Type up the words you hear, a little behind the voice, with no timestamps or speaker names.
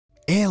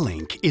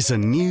AirLink is a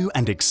new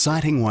and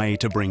exciting way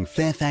to bring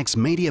Fairfax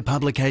Media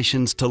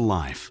publications to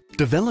life.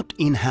 Developed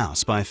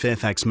in-house by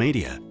Fairfax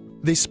Media,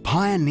 this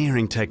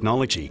pioneering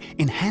technology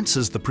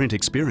enhances the print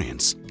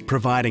experience,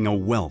 providing a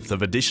wealth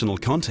of additional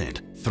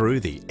content through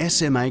the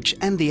SMH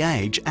and the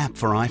Age app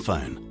for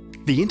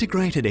iPhone. The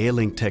integrated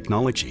AirLink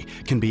technology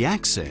can be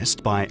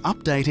accessed by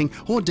updating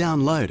or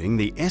downloading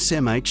the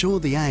SMH or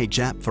the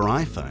Age app for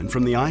iPhone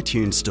from the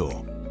iTunes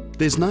Store.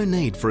 There's no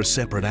need for a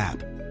separate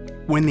app.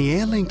 When the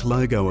AirLink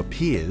logo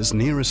appears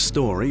near a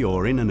story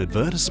or in an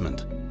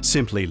advertisement,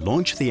 simply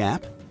launch the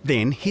app,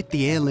 then hit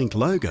the AirLink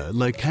logo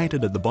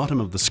located at the bottom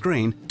of the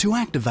screen to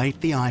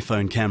activate the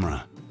iPhone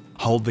camera.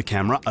 Hold the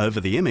camera over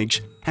the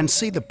image and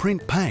see the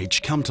print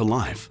page come to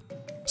life.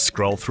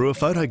 Scroll through a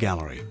photo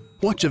gallery,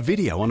 watch a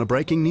video on a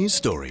breaking news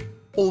story,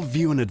 or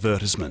view an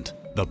advertisement.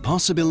 The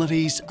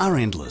possibilities are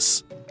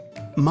endless.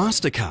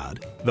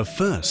 MasterCard, the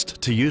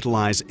first to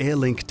utilise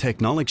AirLink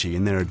technology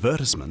in their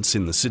advertisements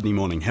in the Sydney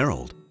Morning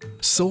Herald,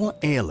 saw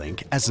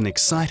AirLink as an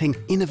exciting,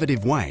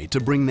 innovative way to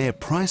bring their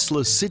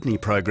priceless Sydney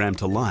program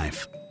to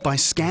life. By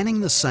scanning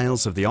the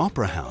sales of the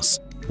Opera House,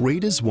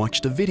 readers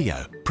watched a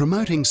video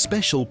promoting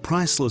special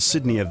priceless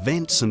Sydney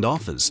events and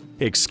offers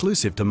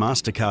exclusive to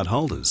MasterCard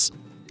holders.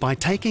 By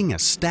taking a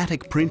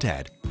static print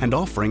ad and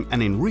offering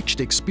an enriched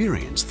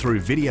experience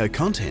through video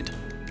content,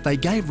 they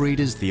gave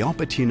readers the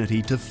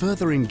opportunity to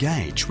further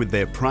engage with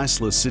their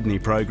priceless Sydney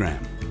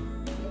program.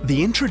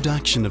 The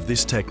introduction of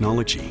this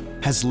technology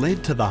has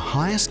led to the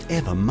highest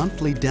ever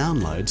monthly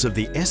downloads of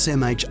the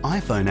SMH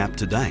iPhone app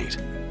to date.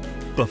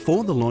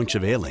 Before the launch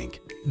of AirLink,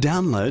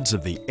 downloads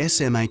of the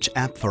SMH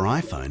app for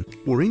iPhone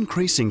were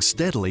increasing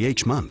steadily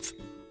each month.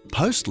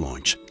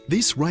 Post-launch,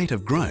 this rate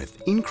of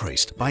growth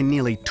increased by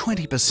nearly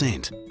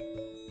 20%.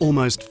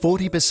 Almost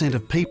 40%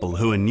 of people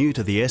who are new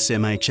to the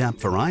SMH app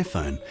for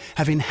iPhone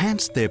have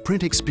enhanced their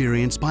print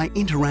experience by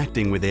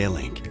interacting with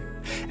AirLink.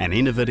 An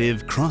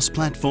innovative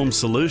cross-platform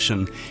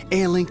solution,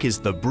 AirLink is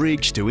the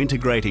bridge to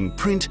integrating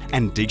print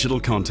and digital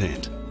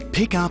content.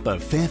 Pick up a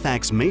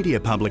Fairfax Media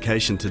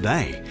publication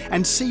today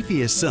and see for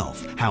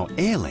yourself how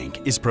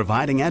AirLink is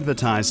providing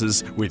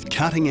advertisers with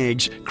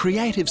cutting-edge,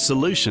 creative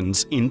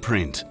solutions in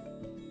print.